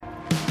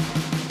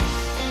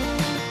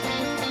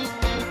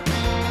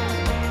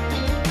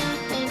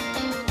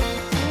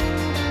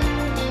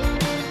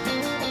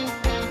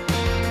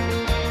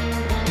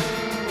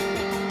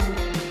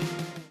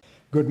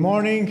Good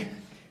morning.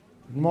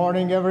 Good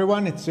morning,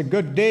 everyone. It's a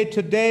good day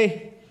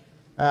today.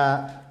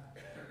 I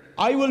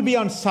will be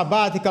on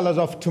sabbatical as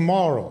of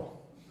tomorrow.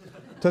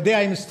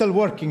 Today I'm still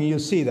working, you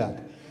see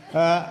that.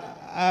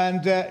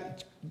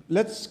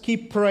 Let's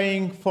keep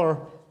praying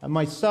for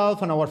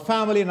myself and our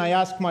family. And I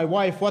asked my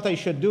wife what I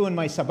should do in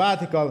my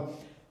sabbatical.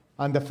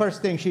 And the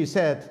first thing she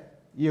said,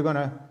 you're going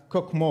to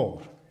cook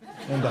more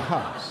in the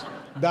house.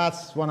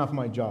 That's one of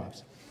my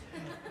jobs.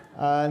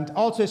 And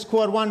also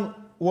Square One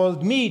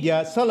World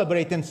Media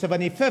celebrating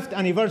 75th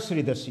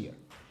anniversary this year.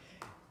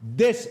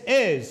 This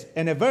is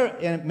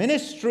a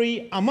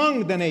ministry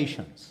among the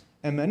nations,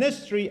 a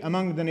ministry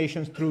among the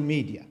nations through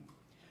media.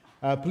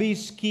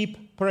 Please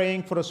keep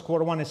praying for the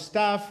Square One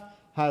staff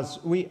as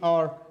we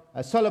are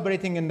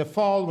celebrating in the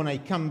fall when I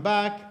come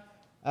back,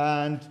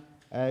 and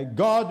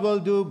God will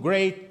do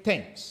great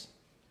things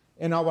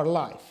in our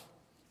life.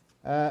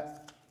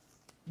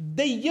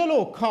 The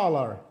yellow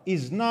color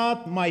is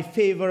not my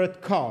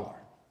favorite color.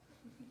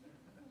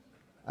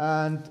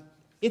 And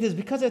it is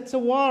because it's a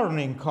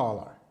warning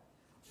color.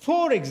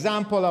 For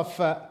example,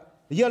 of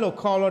yellow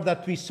color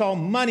that we saw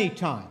many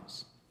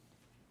times.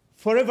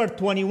 Forever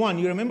 21,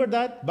 you remember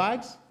that,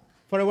 bags?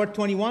 Forever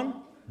 21?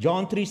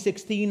 John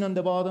 3:16 on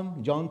the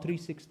bottom, John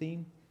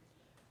 3:16.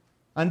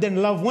 And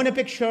then Love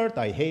Winnipeg shirt,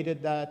 I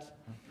hated that.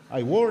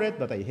 I wore it,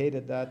 but I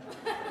hated that.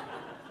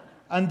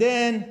 And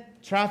then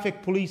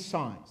traffic police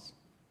signs.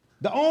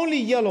 The only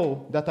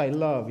yellow that I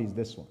love is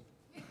this one,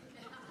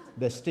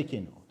 the sticky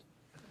note.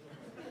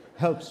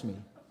 Helps me.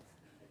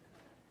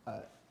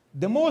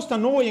 The most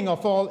annoying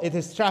of all, it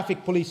is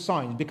traffic police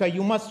signs, because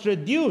you must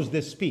reduce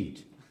the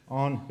speed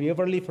on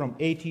Beverly from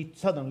 80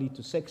 suddenly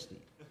to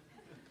 60.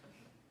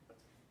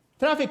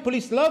 Traffic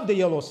police love the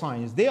yellow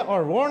signs. They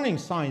are warning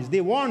signs.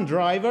 They warn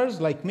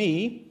drivers like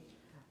me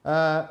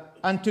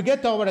and to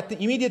get our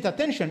immediate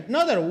attention. In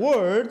other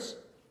words,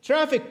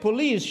 traffic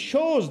police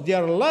shows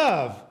their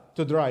love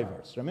to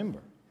drivers,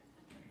 remember.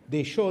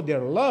 They show their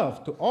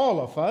love to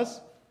all of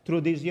us through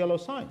these yellow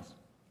signs.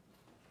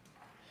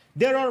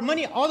 There are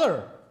many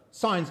other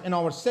signs in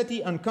our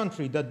city and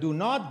country that do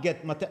not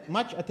get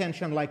much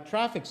attention like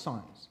traffic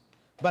signs.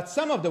 But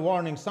some of the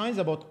warning signs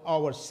about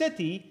our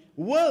city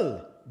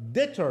will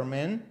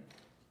determine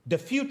the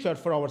future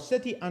for our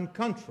city and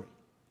country.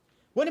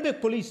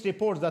 Winnipeg Police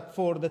reports that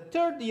for the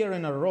third year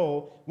in a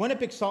row,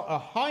 Winnipeg saw a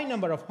high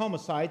number of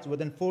homicides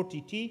within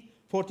 43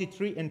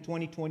 in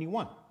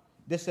 2021.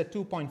 This is a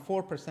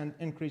 2.4%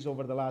 increase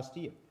over the last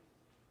year.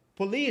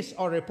 Police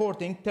are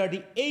reporting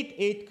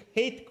 38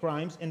 hate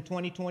crimes in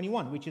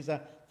 2021, which is a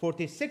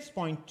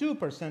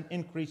 46.2%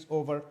 increase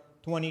over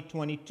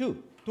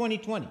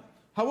 2020.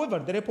 However,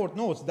 the report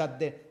notes that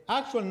the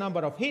actual number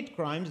of hate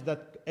crimes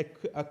that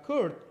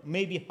occurred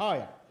may be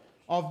higher.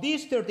 Of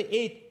these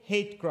 38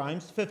 hate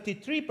crimes,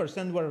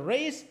 53% were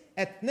race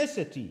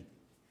ethnicity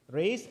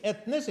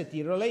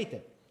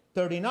related.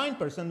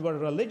 39% were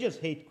religious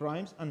hate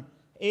crimes, and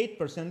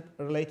 8%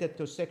 related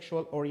to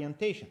sexual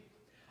orientation.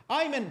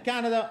 I'm in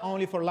Canada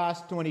only for the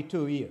last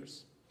 22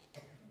 years.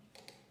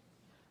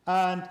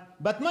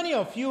 But many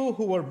of you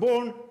who were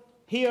born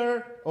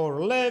here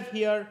or live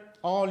here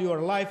all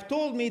your life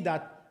told me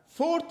that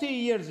 40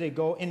 years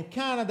ago in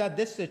Canada,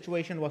 this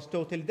situation was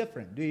totally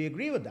different. Do you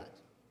agree with that?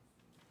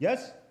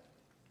 Yes?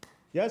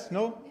 Yes?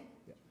 No?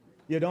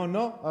 You don't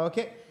know?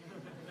 Okay.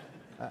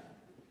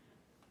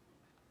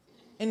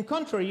 In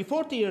contrary,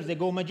 40 years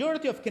ago,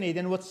 majority of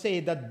Canadians would say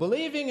that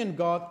believing in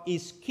God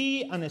is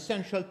key and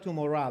essential to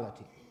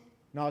morality.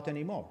 Not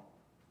anymore.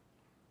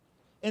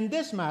 In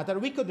this matter,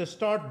 we could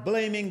start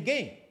blaming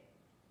game.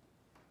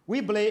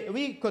 We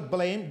could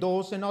blame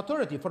those in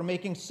authority for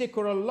making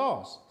secular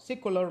laws.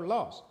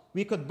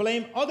 We could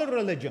blame other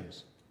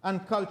religions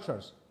and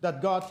cultures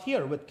that got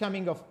here with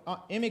coming of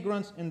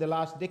immigrants in the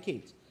last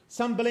decades.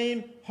 Some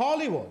blame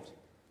Hollywood,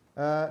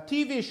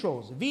 TV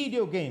shows,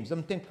 video games,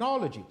 and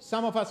technology.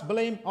 Some of us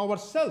blame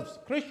ourselves,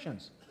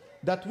 Christians,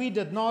 that we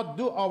did not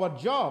do our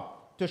job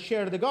to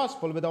share the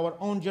gospel with our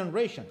own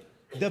generation.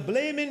 The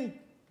blaming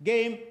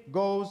game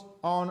goes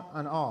on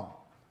and on,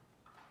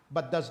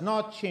 but does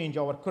not change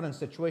our current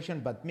situation,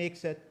 but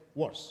makes it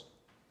worse.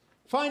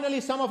 Finally,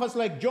 some of us,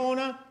 like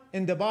Jonah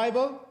in the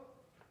Bible,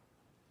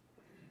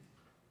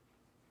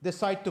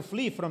 decide to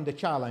flee from the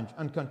challenge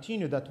and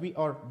continue that we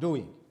are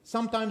doing.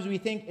 Sometimes we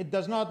think it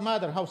does not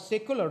matter how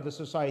secular the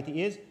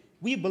society is.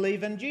 We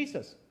believe in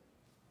Jesus.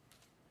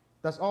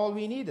 That's all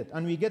we needed.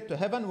 And we get to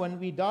heaven when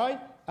we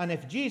die, and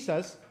if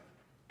Jesus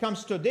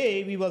comes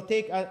today, he will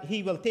take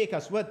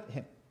us with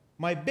him.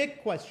 My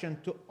big question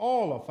to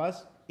all of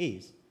us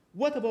is,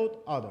 what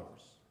about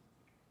others?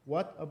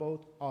 What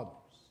about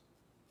others?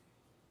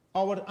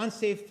 Our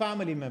unsafe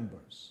family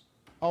members,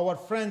 our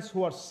friends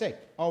who are sick,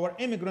 our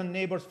immigrant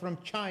neighbors from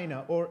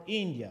China or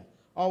India,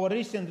 our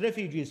recent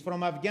refugees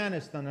from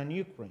Afghanistan and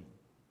Ukraine,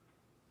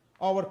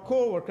 our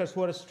co-workers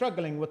who are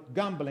struggling with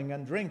gambling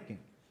and drinking,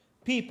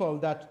 people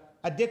that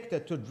are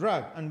addicted to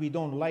drugs and we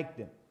don't like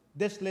them.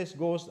 This list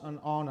goes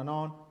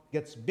on,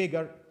 gets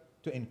bigger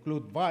to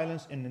include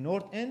violence in the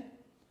North End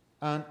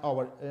and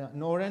our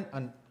North End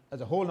and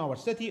as a whole in our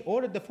city,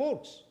 or at the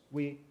Forks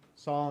we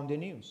saw on the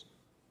news,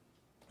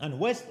 and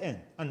West End,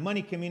 and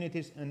many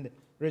communities in the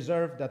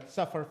reserve that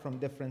suffer from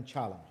different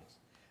challenges.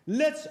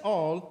 Let's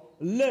all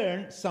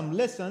learn some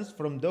lessons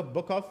from the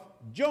book of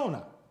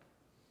Jonah.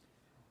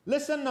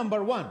 Lesson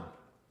number 1,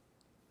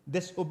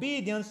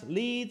 disobedience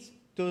leads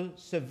to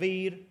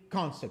severe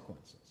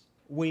consequences.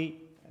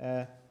 We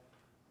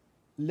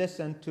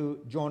listen to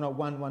Jonah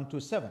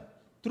 1:1-7.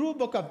 Through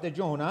book of the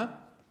Jonah,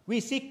 we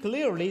see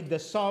clearly the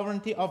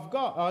sovereignty of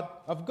God.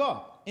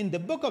 In the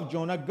book of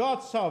Jonah,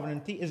 God's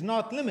sovereignty is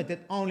not limited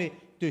only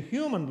to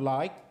human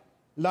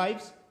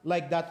lives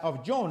like that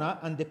of Jonah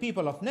and the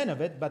people of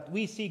Nineveh, but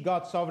we see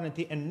God's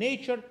sovereignty in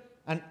nature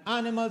and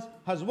animals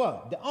as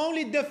well. The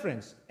only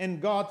difference in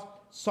God's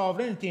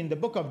sovereignty in the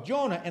book of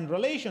Jonah in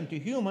relation to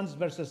humans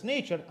versus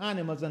nature,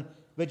 animals, and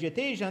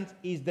vegetation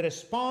is the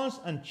response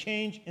and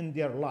change in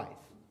their life.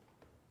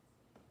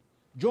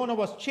 Jonah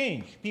was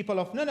changed. People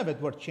of Nineveh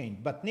were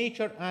changed. But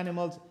nature,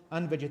 animals,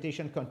 and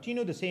vegetation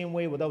continue the same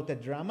way without a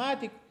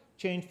dramatic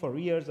change for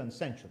years and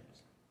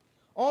centuries.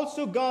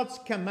 Also, God's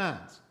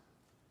commands.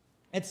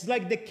 It's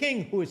like the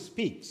king who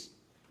speaks.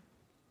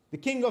 The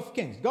King of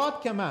Kings.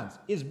 God commands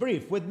is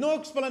brief with no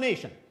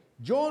explanation.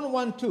 John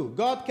 1:2,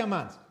 God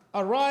commands,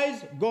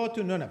 arise, go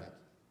to Nineveh.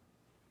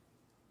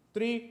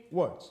 3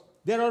 words.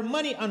 There are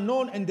many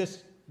unknown in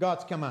this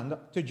God's command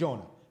to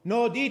Jonah.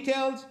 No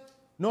details,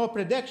 no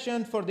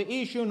prediction for the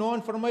issue, no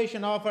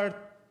information offered,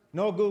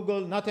 no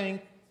Google, nothing,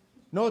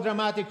 no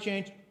dramatic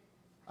change,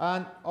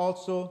 and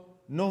also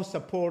no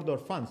support or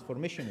funds for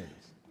missionaries.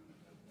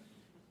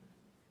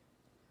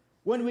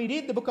 When we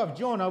read the book of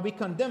Jonah, we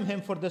condemn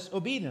him for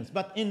disobedience.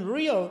 But in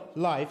real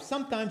life,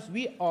 sometimes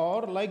we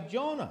are like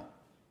Jonah.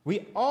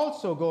 We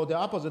also go the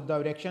opposite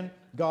direction.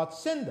 God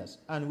sends us,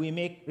 and we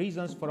make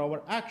reasons for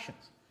our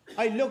actions.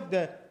 I looked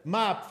the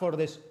map for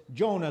this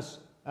Jonah's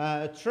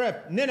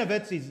trip.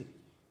 Nineveh is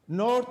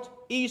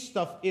northeast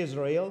of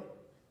Israel.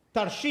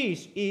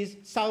 Tarshish is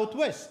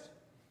southwest.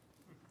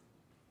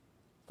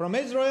 From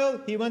Israel,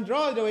 he went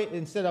right away.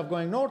 Instead of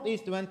going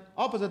northeast, he went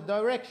opposite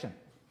direction.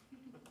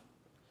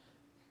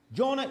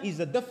 Jonah is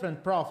a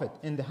different prophet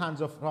in the hands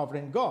of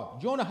sovereign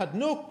God. Jonah had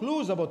no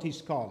clues about his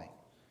calling.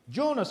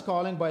 Jonah's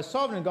calling by a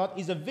sovereign God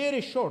is a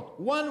very short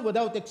one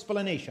without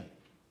explanation.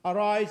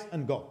 Arise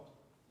and go.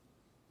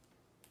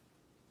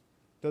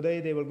 Today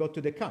they will go to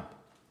the camp.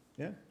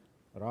 Yeah?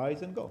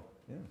 Arise and go.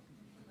 Yeah.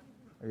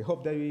 I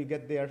hope that you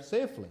get there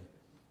safely,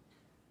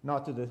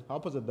 not to the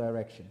opposite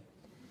direction.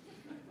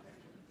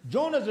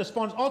 Jonah's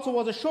response also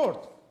was a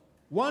short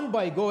one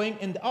by going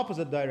in the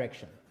opposite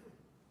direction.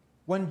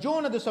 When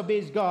Jonah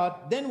disobeys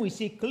God, then we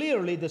see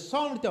clearly the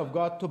sovereignty of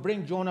God to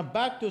bring Jonah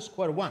back to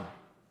square one.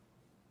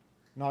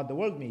 Not the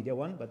world media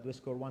one, but the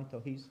square one to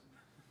his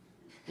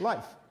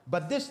life.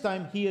 But this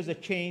time, he is a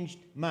changed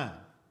man.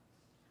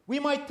 We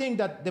might think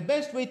that the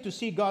best way to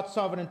see God's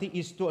sovereignty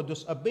is to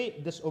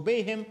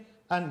disobey him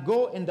and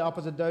go in the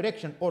opposite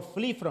direction or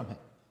flee from him.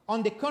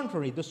 On the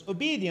contrary,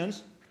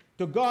 disobedience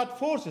to God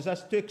forces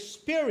us to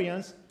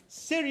experience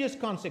serious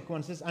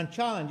consequences and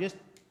challenges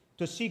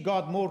to see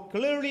God more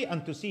clearly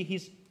and to see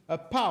his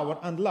power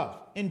and love.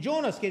 In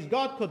Jonah's case,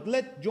 God could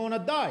let Jonah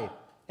die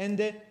in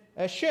the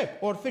ship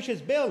or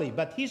fish's belly,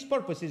 but his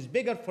purpose is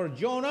bigger for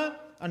Jonah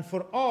and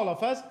for all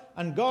of us,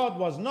 and God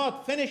was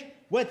not finished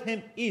with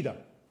him either.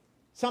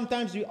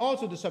 Sometimes we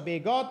also disobey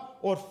God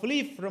or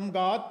flee from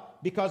God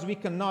because we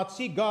cannot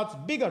see God's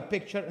bigger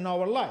picture in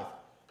our life.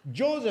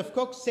 Joseph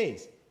Cook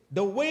says,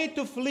 the way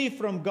to flee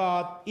from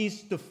God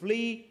is to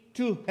flee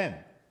to him.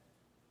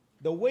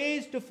 The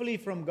ways to flee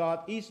from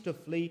God is to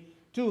flee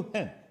to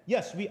him.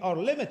 Yes, we are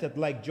limited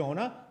like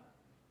Jonah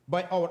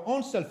by our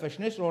own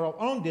selfishness or our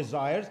own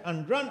desires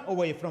and run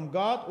away from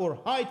God or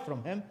hide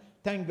from him.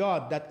 Thank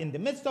God that in the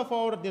midst of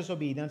our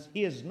disobedience,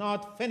 he is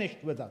not finished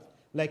with us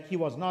like he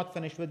was not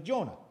finished with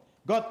Jonah.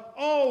 God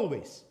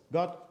always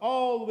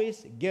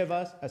give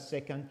us a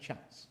second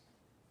chance.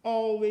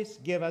 Always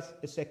give us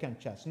a second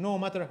chance, no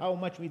matter how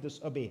much we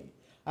disobey him.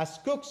 As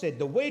Cook said,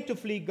 the way to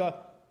flee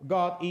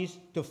God is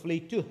to flee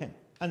to him.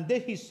 And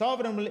that his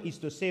sovereign will is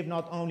to save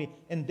not only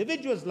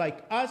individuals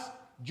like us,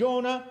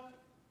 Jonah,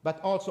 but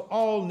also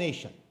all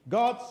nations.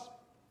 God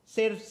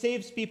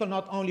saves people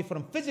not only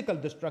from physical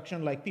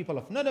destruction like people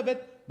of Nineveh,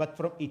 but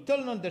from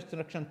eternal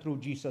destruction through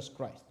Jesus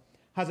Christ.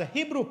 As a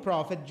Hebrew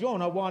prophet,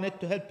 Jonah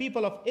wanted to help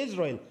people of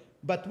Israel,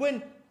 but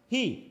when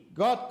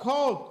God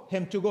called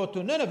him to go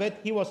to Nineveh,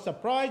 he was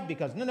surprised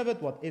because Nineveh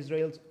was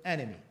Israel's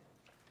enemy.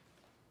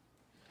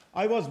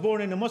 I was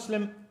born in a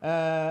Muslim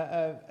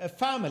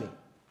family,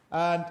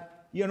 and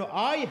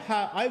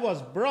I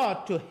was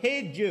brought to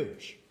hate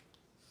Jewish,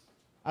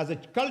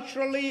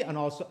 culturally and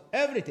also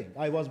everything.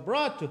 I was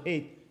brought to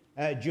hate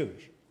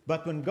Jewish.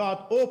 But when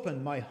God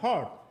opened my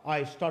heart,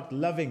 I started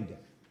loving them.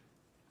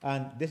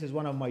 And this is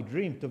one of my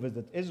dreams to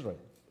visit Israel.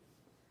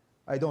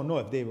 I don't know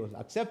if they will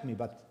accept me,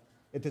 but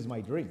it is my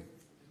dream.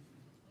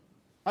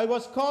 I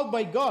was called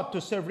by God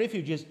to serve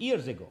refugees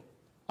years ago.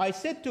 I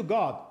said to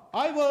God,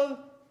 I will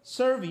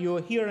serve you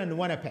here in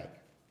Winnipeg.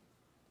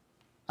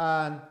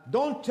 And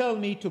don't tell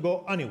me to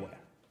go anywhere.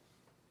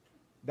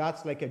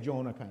 That's like a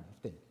Jonah kind of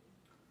thing.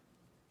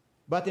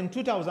 But in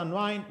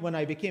 2009, when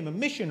I became a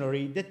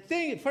missionary,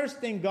 the first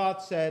thing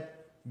God said,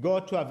 go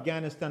to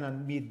Afghanistan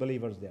and meet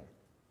believers there.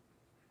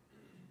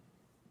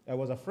 I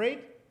was afraid,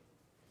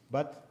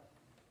 but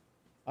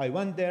I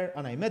went there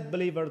and I met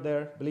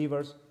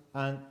believers,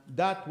 and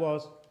that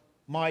was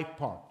my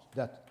part,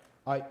 that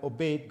I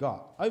obeyed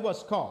God. I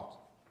was called.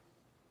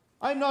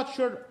 I'm not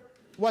sure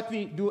what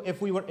we do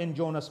if we were in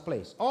Jonah's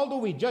place. Although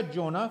we judge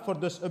Jonah for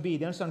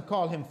disobedience and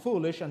call him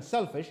foolish and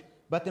selfish,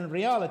 but in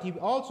reality, we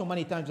also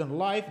many times in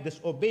life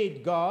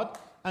disobeyed God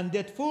and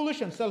did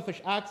foolish and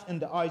selfish acts in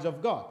the eyes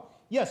of God.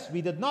 Yes,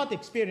 we did not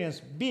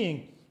experience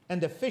being in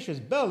the fish's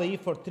belly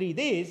for 3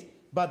 days,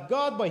 but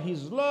God, by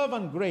his love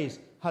and grace,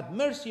 had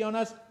mercy on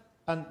us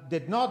and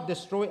did not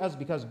destroy us,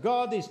 because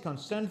God is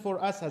concerned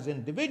for us as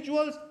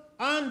individuals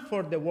and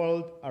for the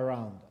world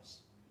around us.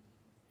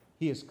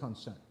 He is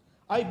concerned.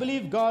 I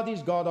believe God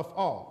is God of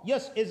all.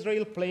 Yes,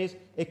 Israel plays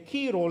a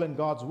key role in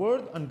God's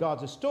word and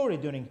God's story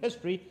during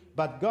history,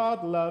 but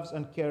God loves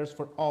and cares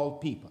for all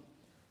people.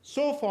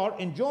 So far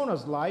in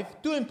Jonah's life,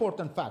 two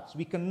important facts.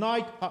 We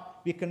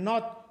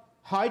cannot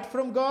hide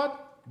from God,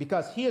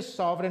 because he is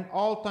sovereign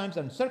all times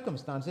and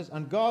circumstances,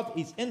 and God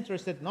is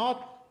interested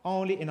not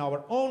only in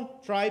our own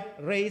tribe,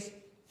 race,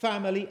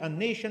 family, and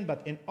nation,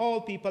 but in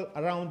all people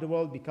around the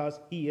world, because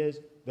he is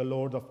the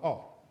Lord of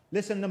all.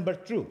 Lesson number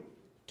two.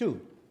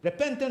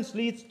 Repentance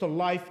leads to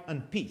life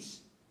and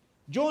peace.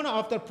 Jonah,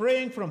 after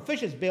praying from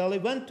fish's belly,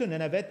 went to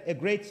Nineveh, a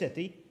great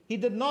city. He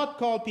did not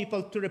call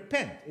people to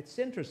repent. It's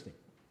interesting.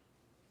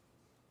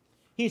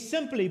 He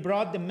simply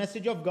brought the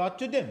message of God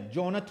to them.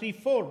 Jonah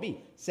 3:4b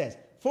says,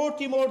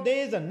 40 more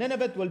days and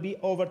Nineveh will be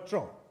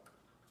overthrown.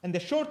 In the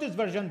shortest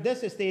version, this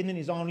statement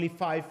is only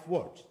 5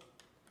 words.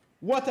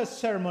 What a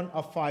sermon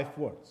of 5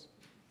 words.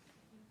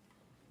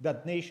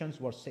 That nations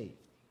were saved.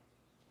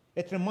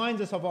 It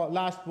reminds us of our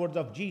last words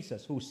of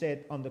Jesus, who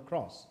said on the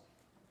cross,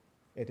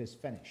 it is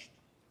finished.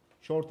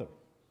 Shorter,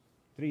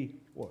 3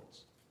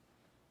 words.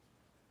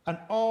 And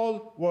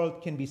all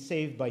world can be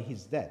saved by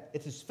his death.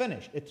 It is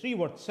finished. A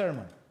 3-word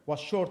sermon was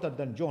shorter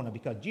than Jonah,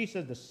 because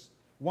Jesus is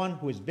one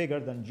who is bigger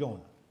than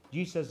Jonah.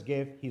 Jesus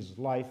gave his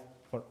life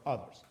for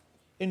others.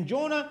 In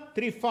Jonah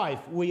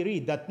 3:5, we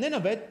read that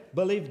Nineveh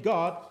believed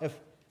God. A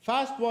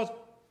fast was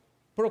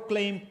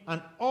proclaimed,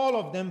 and all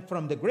of them,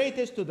 from the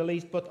greatest to the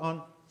least, put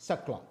on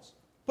sackcloth.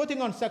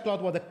 Putting on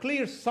sackcloth was a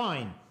clear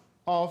sign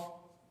of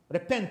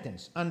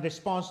repentance and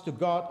response to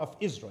God of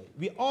Israel.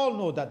 We all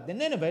know that the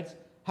Ninevites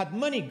had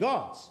many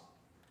gods.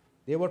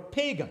 They were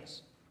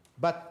pagans.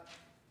 But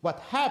what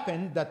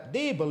happened, that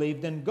they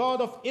believed in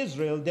God of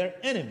Israel, their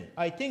enemy.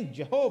 I think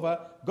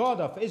Jehovah, God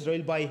of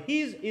Israel, by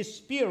his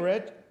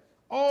Spirit,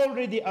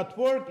 already at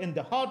work in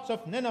the hearts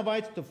of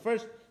Ninevites to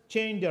first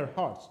change their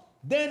hearts,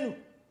 then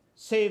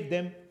save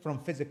them from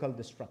physical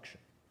destruction.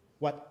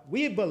 What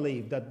we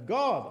believe, that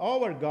God,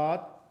 our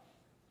God,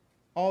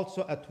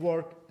 also at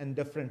work in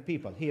different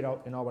people here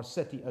out in our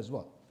city as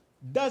well.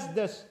 Does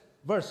this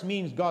verse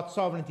mean God's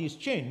sovereignty is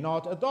changed?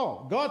 Not at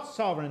all. God's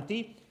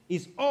sovereignty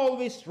is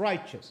always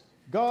righteous.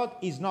 God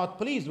is not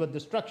pleased with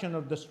destruction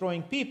or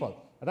destroying people.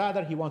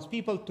 Rather, he wants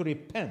people to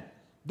repent.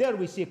 There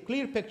we see a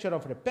clear picture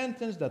of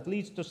repentance that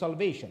leads to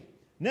salvation.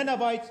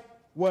 Ninevites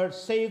were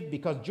saved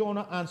because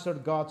Jonah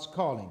answered God's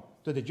calling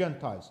to the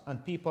Gentiles,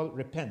 and people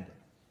repented.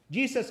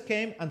 Jesus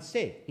came and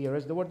said, here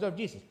is the words of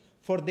Jesus,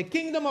 for the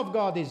kingdom of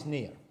God is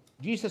near.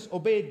 Jesus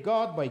obeyed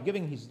God by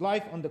giving his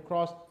life on the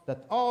cross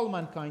that all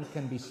mankind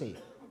can be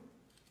saved.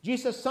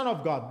 Jesus, Son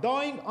of God,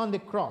 dying on the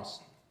cross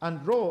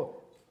and rose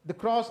the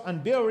cross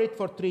and bore it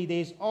for 3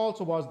 days,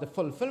 also was the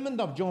fulfillment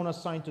of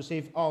Jonah's sign to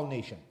save all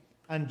nations.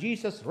 And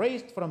Jesus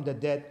raised from the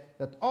dead,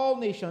 that all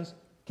nations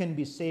can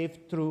be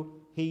saved through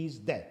his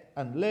death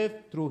and live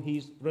through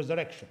his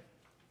resurrection.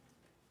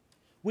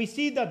 We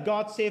see that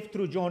God saved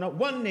through Jonah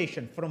one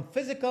nation from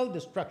physical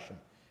destruction.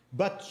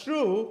 But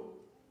through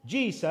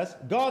Jesus,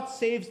 God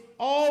saves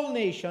all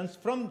nations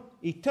from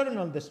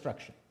eternal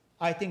destruction.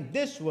 I think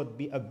this would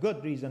be a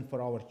good reason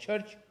for our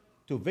church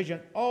to vision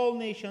all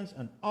nations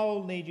and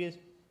all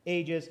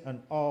ages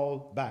and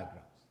all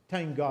backgrounds.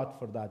 Thank God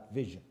for that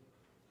vision.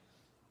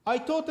 I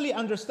totally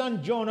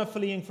understand Jonah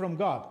fleeing from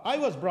God. I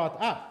was brought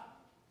up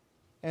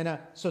in a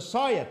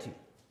society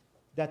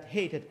that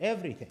hated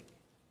everything.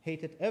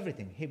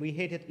 We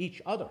hated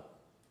each other.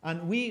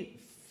 And we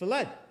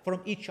fled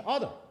from each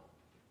other.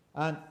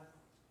 And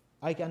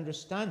I can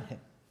understand him.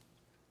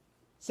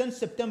 Since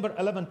September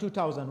 11,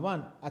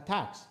 2001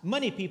 attacks,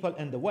 many people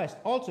in the West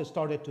also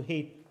started to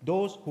hate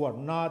those who are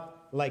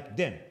not like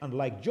them, and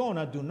like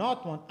Jonah, do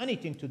not want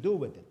anything to do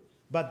with it.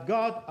 But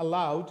God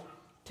allowed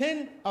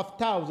tens of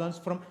thousands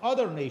from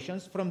other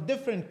nations, from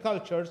different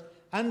cultures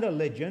and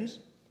religions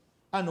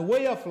and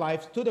way of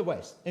life to the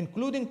West,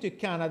 including to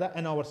Canada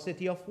and our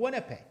city of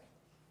Winnipeg.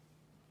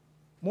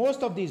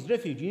 Most of these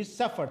refugees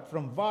suffered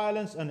from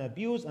violence and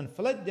abuse and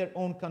fled their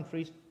own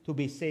countries to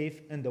be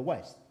safe in the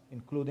West,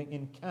 including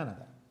in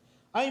Canada.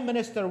 I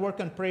minister, work,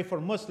 and pray for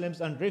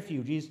Muslims and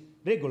refugees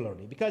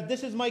regularly because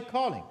this is my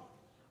calling.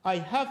 I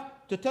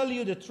have to tell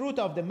you the truth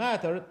of the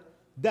matter,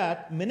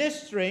 that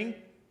ministering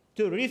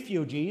to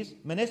refugees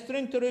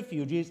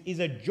is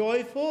a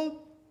joyful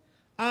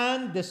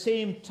and the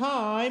same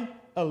time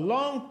a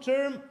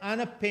long-term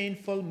and a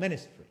painful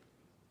ministry.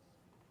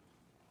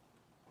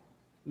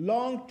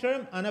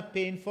 Long-term and a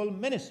painful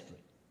ministry.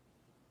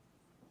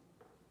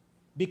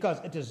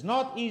 Because it is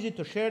not easy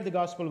to share the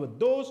gospel with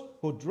those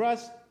who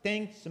dress,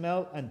 think,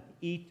 smell, and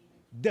eat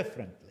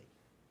differently.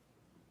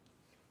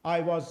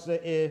 I was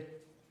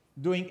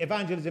doing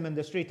evangelism in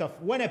the street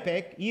of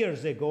Winnipeg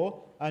years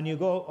ago, and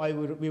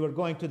we were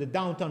going to the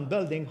downtown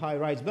building,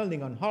 high-rise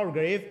building on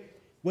Hargrave.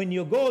 When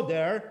you go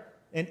there,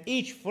 in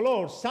each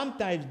floor,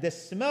 sometimes the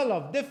smell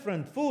of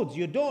different foods,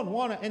 you don't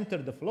want to enter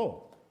the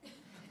floor.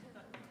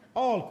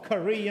 All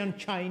Korean,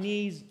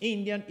 Chinese,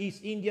 Indian,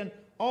 East Indian,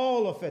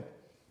 all of it.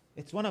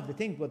 It's one of the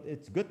things, but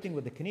it's a good thing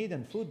with the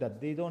Canadian food that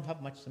they don't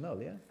have much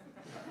smell, yeah?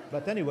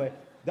 But anyway,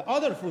 the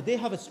other food, they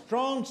have a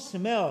strong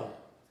smell,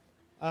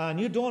 and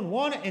you don't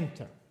want to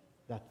enter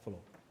that floor.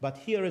 But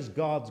here is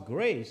God's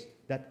grace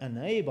that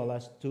enables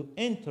us to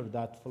enter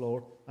that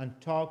floor and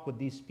talk with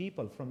these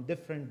people from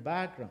different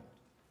backgrounds,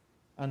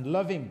 and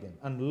loving them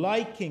and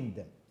liking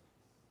them.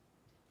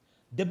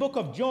 The book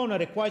of Jonah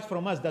requires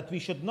from us that we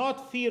should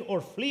not fear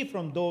or flee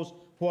from those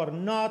who are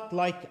not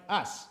like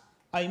us.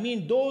 I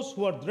mean those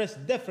who are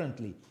dressed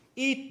differently,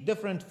 eat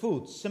different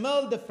foods,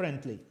 smell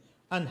differently,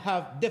 and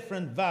have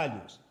different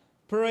values.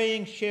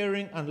 Praying,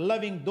 sharing, and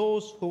loving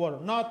those who are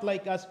not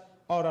like us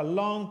are a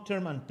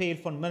long-term and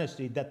painful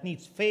ministry that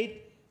needs faith,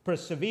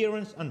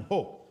 perseverance, and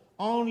hope.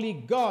 Only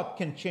God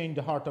can change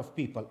the heart of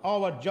people.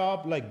 Our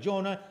job, like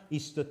Jonah,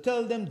 is to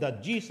tell them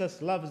that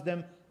Jesus loves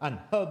them and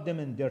help them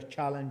in their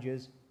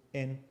challenges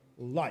in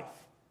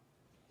life.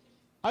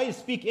 I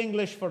speak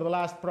English for the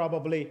last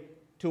probably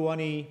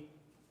 20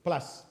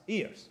 plus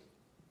years.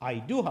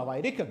 I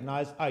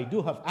recognize I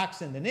do have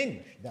accent in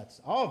English.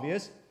 That's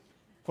obvious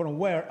from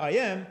where I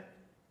am.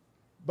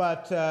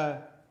 But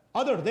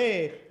other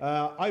day,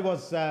 I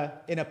was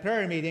in a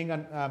prayer meeting,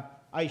 and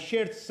I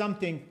shared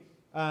something.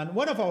 And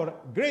one of our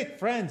great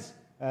friends,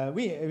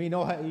 we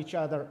know each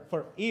other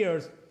for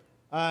years,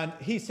 and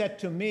he said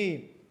to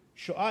me,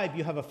 "Shuaib,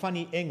 you have a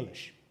funny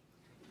English."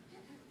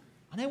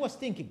 And I was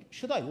thinking,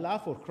 should I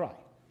laugh or cry?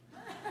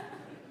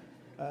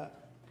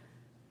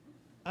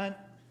 And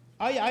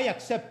I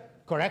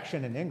accept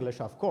correction in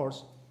English, of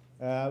course,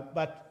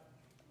 but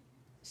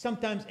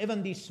sometimes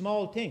even these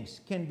small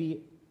things can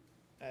be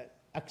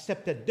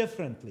accepted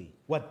differently,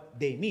 what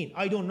they mean.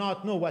 I do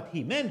not know what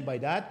he meant by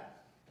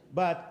that,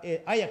 but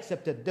I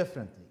accept it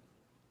differently.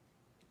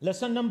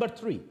 Lesson number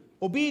 3,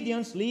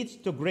 obedience leads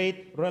to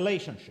great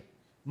relationship.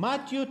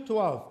 Matthew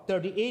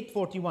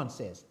 12:38-41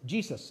 says,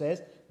 Jesus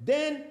says,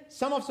 "Then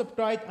some of the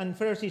scribes and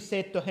Pharisees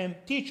said to him,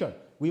 'Teacher,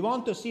 we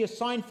want to see a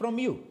sign from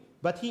you.'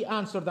 But he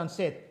answered and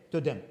said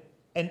to them,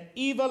 'An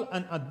evil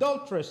and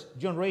adulterous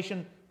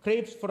generation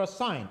craves for a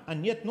sign,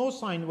 and yet no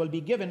sign will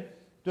be given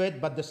to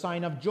it but the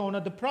sign of Jonah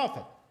the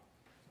prophet.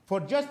 For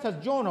just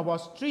as Jonah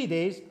was 3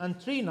 days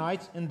and 3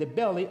 nights in the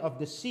belly of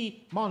the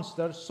sea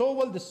monster, so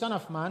will the Son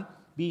of Man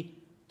be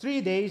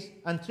 3 days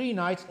and 3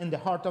 nights in the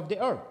heart of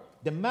the earth.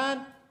 The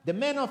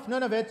men of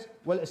Nineveh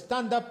will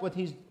stand up with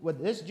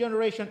this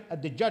generation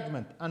at the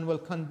judgment and will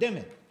condemn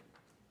it,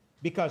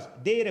 because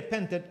they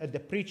repented at the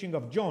preaching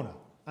of Jonah.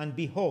 And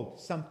behold,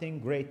 something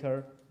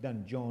greater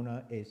than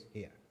Jonah is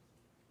here.'"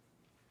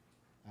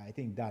 I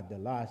think that the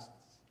last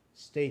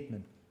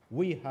statement,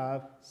 we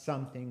have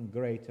something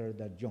greater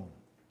than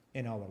Jonah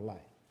in our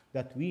life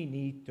that we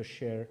need to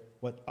share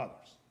with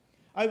others.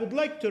 I would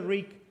like to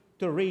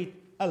read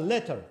a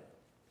letter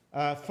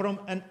from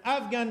an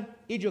Afghan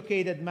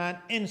educated man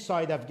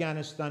inside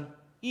Afghanistan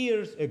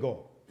years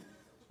ago.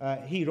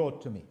 He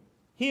wrote to me.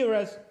 Here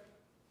is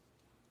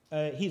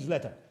his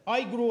letter.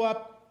 "I grew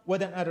up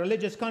within a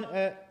religious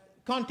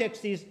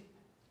context.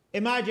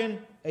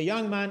 Imagine a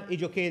young man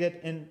educated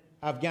in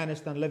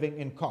Afghanistan living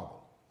in Kabul.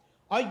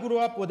 I grew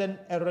up within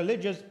a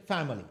religious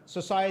family,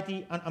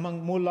 society, and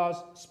among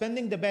mullahs,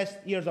 spending the best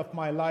years of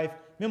my life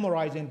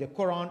memorizing the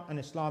Quran and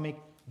Islamic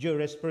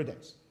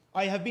jurisprudence.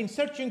 I have been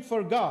searching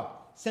for God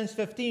since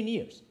 15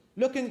 years,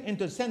 looking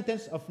into the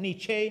sentence of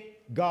Nietzsche,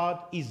 'God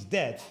is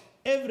dead,'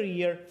 every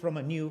year from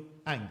a new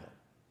angle.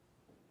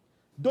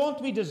 Don't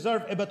we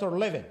deserve a better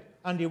living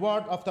and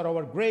reward after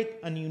our great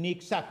and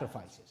unique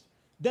sacrifices?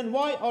 Then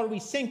why are we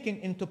sinking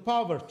into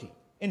poverty,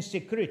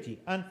 insecurity,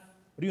 and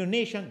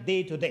ruination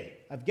day to day?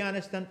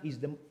 Afghanistan is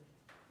the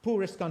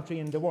poorest country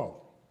in the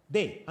world.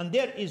 And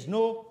there is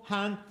no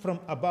hand from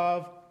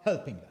above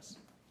helping us.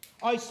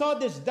 I saw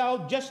this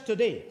doubt just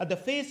today at the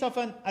face of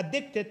an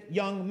addicted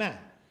young man.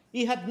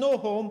 He had no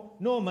home,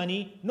 no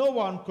money, no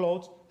warm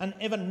clothes, and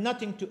even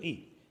nothing to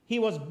eat. He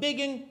was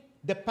begging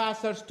the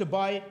passers to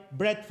buy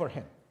bread for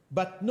him,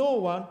 but no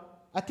one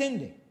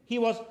attending. He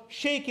was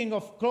shaking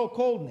of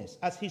coldness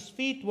as his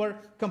feet were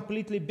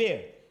completely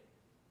bare.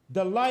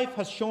 The life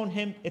has shown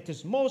him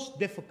its most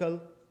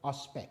difficult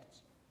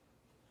aspects.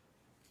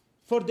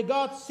 For the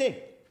God's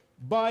sake,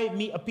 buy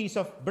me a piece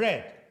of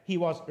bread, he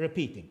was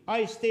repeating.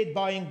 I stayed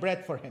buying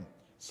bread for him,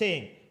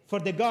 saying, for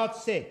the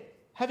God's sake,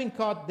 Having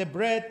caught the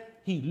bread,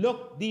 he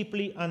looked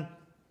deeply and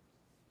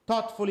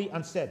thoughtfully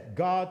and said,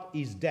 God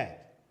is dead.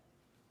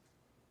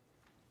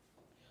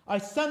 I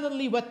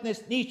suddenly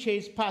witnessed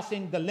Nietzsche's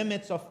passing the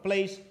limits of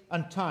place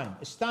and time,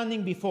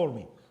 standing before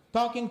me,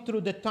 talking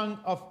through the tongue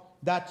of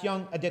that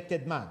young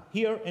addicted man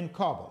here in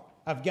Kabul,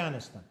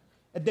 Afghanistan,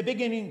 at the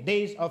beginning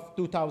days of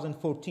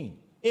 2014,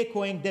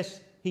 echoing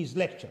his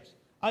lectures.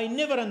 I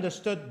never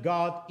understood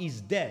God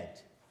is dead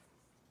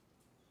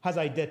as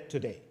I did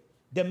today.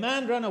 The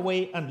man ran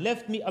away and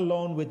left me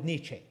alone with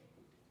Nietzsche.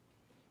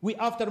 We,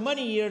 after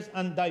many years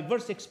and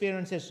diverse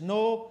experiences,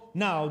 know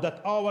now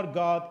that our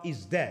God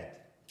is dead,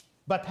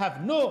 but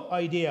have no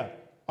idea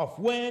of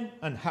when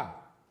and how.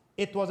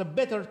 It was a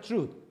bitter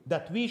truth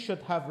that we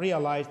should have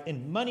realized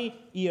in many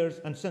years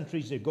and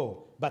centuries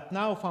ago, but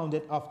now found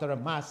it after a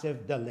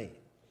massive delay.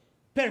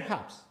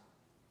 Perhaps,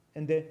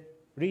 in the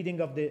reading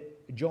of the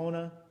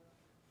Jonah,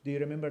 do you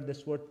remember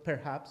this word,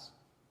 perhaps?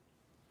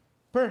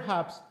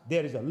 Perhaps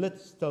there is a little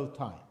still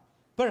time.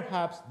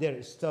 Perhaps there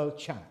is still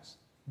chance.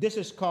 This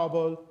is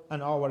Kabul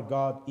and our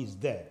God is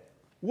dead.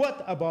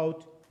 What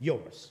about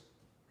yours?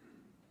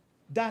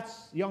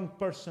 That's young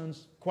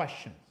person's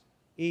question,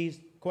 is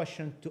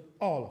question to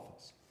all of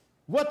us.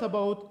 What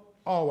about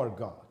our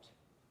God?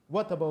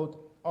 What about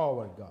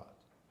our God?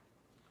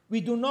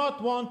 We do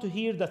not want to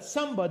hear that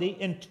somebody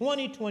in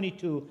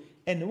 2022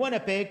 in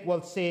Winnipeg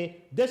will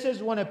say, this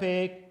is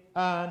Winnipeg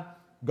and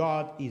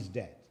God is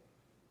dead.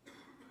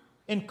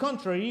 In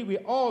contrary, we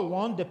all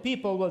want the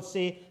people will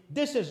say,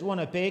 this is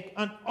Winnipeg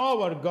and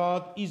our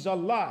God is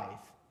alive.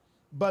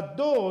 But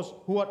those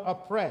who are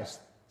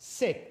oppressed,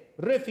 sick,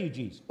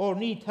 refugees, or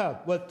need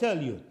help will tell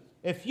you,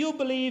 if you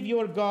believe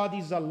your God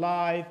is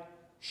alive,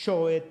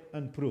 show it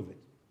and prove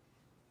it.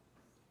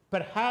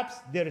 Perhaps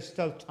there is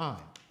still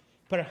time.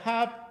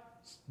 Perhaps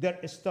there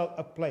is still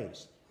a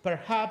place.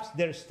 Perhaps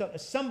there is still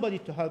somebody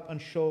to help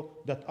and show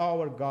that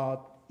our God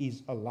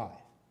is alive.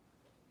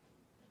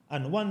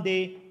 And one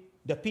day,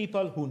 the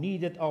people who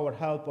needed our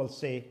help will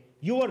say,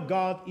 your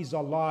God is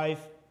alive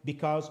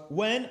because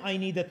when I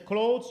needed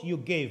clothes, you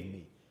gave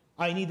me.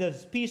 I needed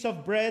a piece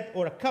of bread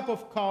or a cup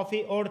of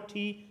coffee or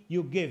tea,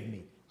 you gave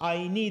me.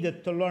 I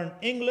needed to learn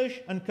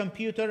English and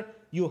computer,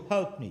 you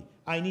helped me.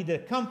 I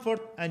needed comfort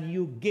and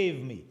you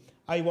gave me.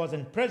 I was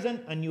in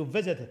prison and you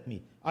visited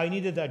me. I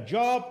needed a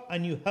job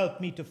and you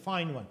helped me to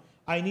find one.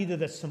 I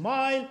needed a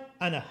smile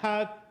and a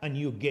hug and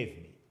you gave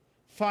me.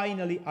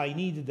 Finally, I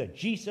needed a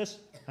Jesus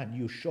and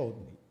you showed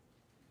me.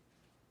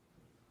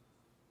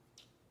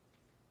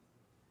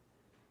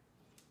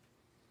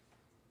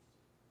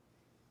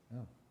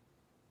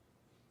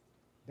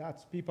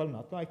 That's people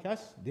not like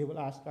us. They will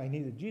ask, I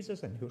needed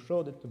Jesus, and you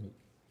showed it to me.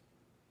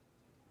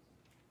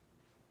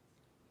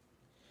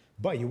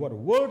 By your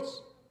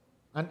words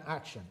and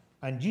action.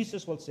 And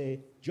Jesus will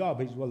say,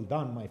 job is well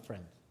done, my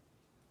friend.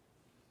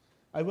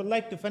 I would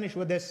like to finish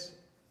with this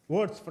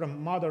words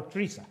from Mother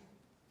Teresa.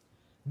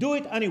 Do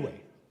it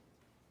anyway.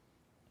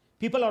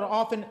 People are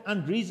often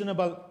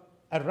unreasonable,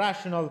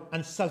 irrational,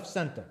 and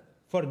self-centered.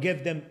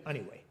 Forgive them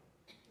anyway.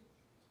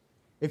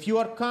 If you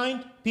are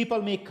kind,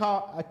 people may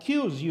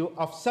accuse you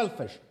of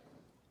selfish,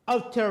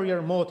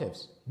 ulterior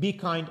motives. Be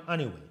kind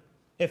anyway.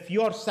 If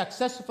you are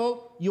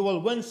successful, you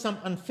will win some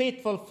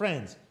unfaithful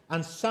friends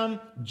and some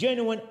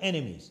genuine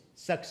enemies.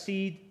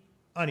 Succeed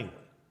anyway.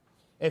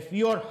 If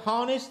you are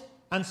honest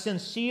and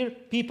sincere,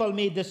 people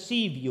may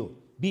deceive you.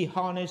 Be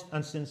honest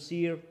and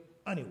sincere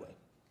anyway.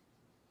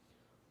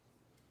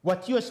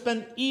 What you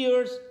spend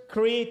years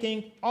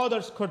creating,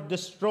 others could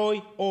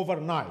destroy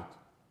overnight.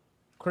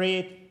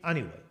 Create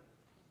anyway.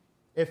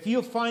 If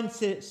you find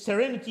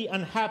serenity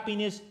and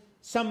happiness,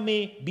 some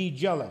may be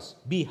jealous.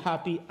 Be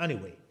happy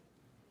anyway.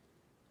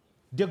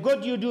 The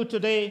good you do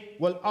today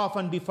will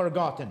often be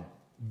forgotten.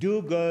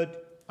 Do good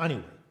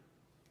anyway.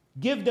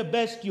 Give the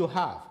best you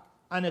have,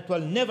 and it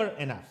will never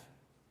enough.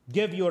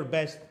 Give your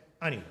best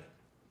anyway.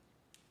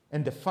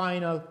 In the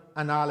final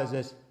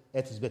analysis,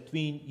 it is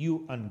between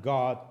you and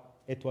God.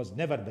 It was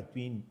never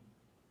between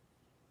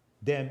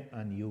them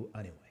and you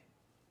anyway.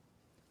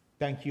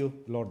 Thank you.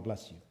 Lord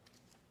bless you.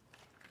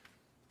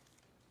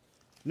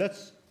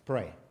 Let's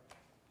pray.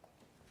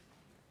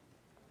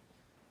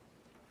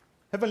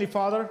 Heavenly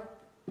Father,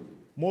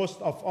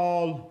 most of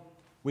all,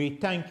 we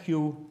thank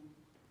you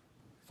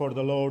for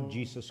the Lord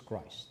Jesus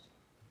Christ.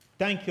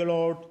 Thank you,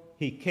 Lord.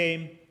 He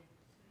came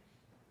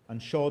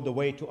and showed the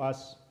way to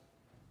us.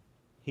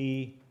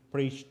 He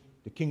preached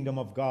the kingdom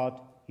of God.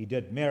 He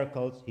did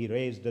miracles. He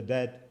raised the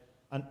dead.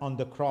 And on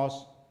the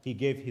cross, he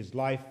gave his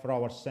life for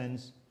our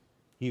sins.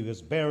 He was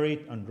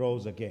buried and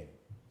rose again.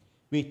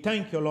 We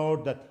thank you,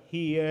 Lord, that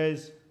he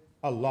is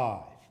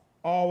alive.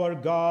 Our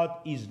God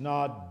is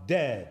not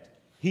dead.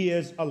 He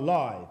is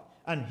alive,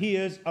 and he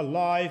is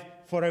alive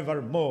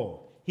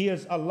forevermore. He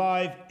is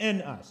alive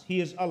in us.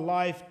 He is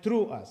alive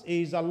through us.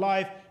 He is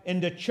alive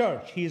in the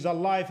church. He is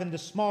alive in the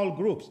small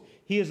groups.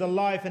 He is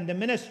alive in the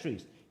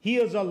ministries. He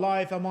is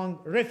alive among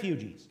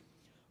refugees.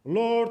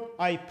 Lord,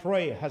 I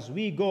pray as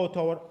we go to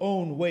our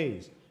own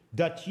ways,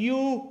 that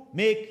you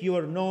make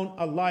your known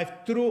alive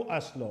through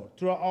us, Lord,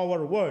 through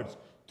our words,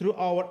 through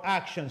our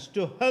actions,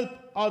 to help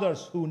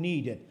others who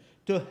need it,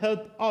 to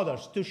help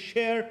others, to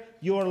share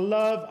your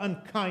love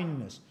and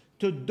kindness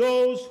to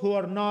those who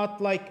are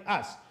not like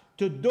us,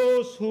 to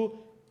those who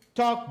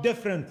talk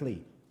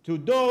differently, to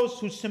those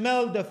who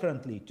smell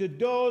differently, to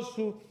those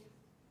who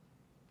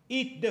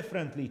eat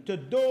differently, to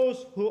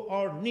those who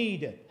are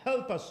needed.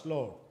 Help us,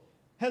 Lord.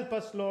 Help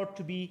us, Lord,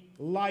 to be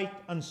light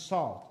and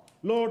salt.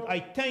 Lord, I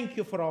thank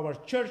you for our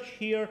church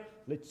here.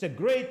 It's a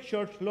great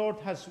church, Lord,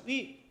 as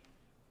we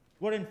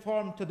were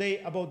informed today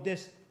about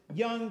this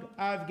young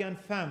Afghan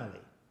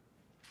family.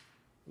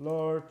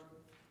 Lord,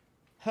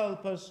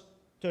 help us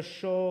to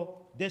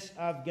show this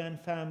Afghan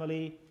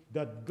family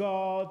that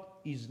God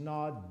is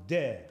not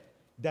dead,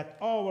 that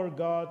our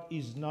God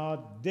is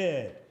not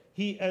dead.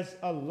 He is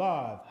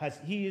alive, as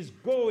He is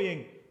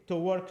going to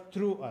work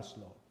through us,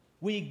 Lord.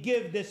 We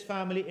give this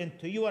family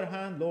into your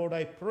hand, Lord.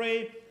 I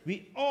pray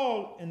we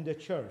all in the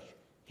church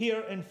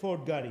here in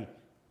Fort Garry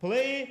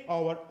play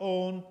our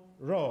own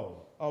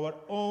role, our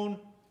own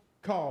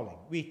calling.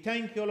 We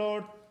thank you,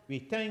 Lord. We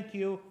thank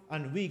you,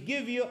 and we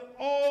give you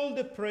all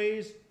the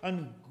praise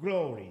and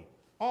glory.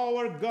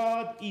 Our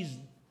God is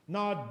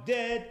not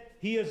dead.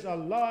 He is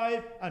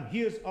alive, and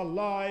He is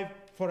alive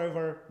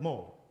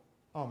forevermore.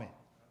 Amen.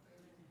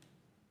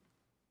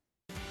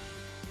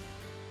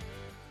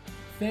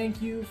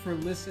 Thank you for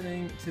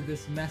listening to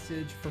this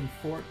message from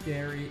Fort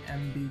Garry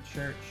MB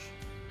Church.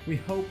 We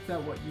hope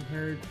that what you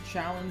heard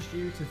challenged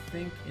you to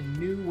think in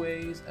new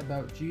ways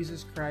about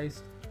Jesus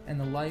Christ and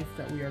the life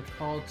that we are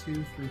called to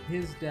through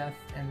His death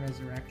and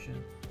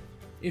resurrection.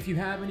 If you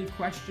have any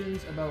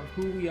questions about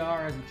who we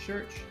are as a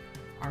church,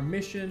 our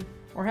mission,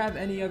 or have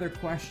any other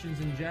questions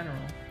in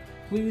general,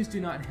 please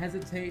do not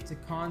hesitate to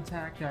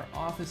contact our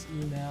office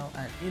email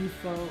at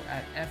info@fgmb.ca.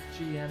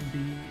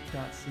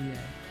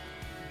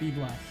 Be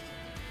blessed.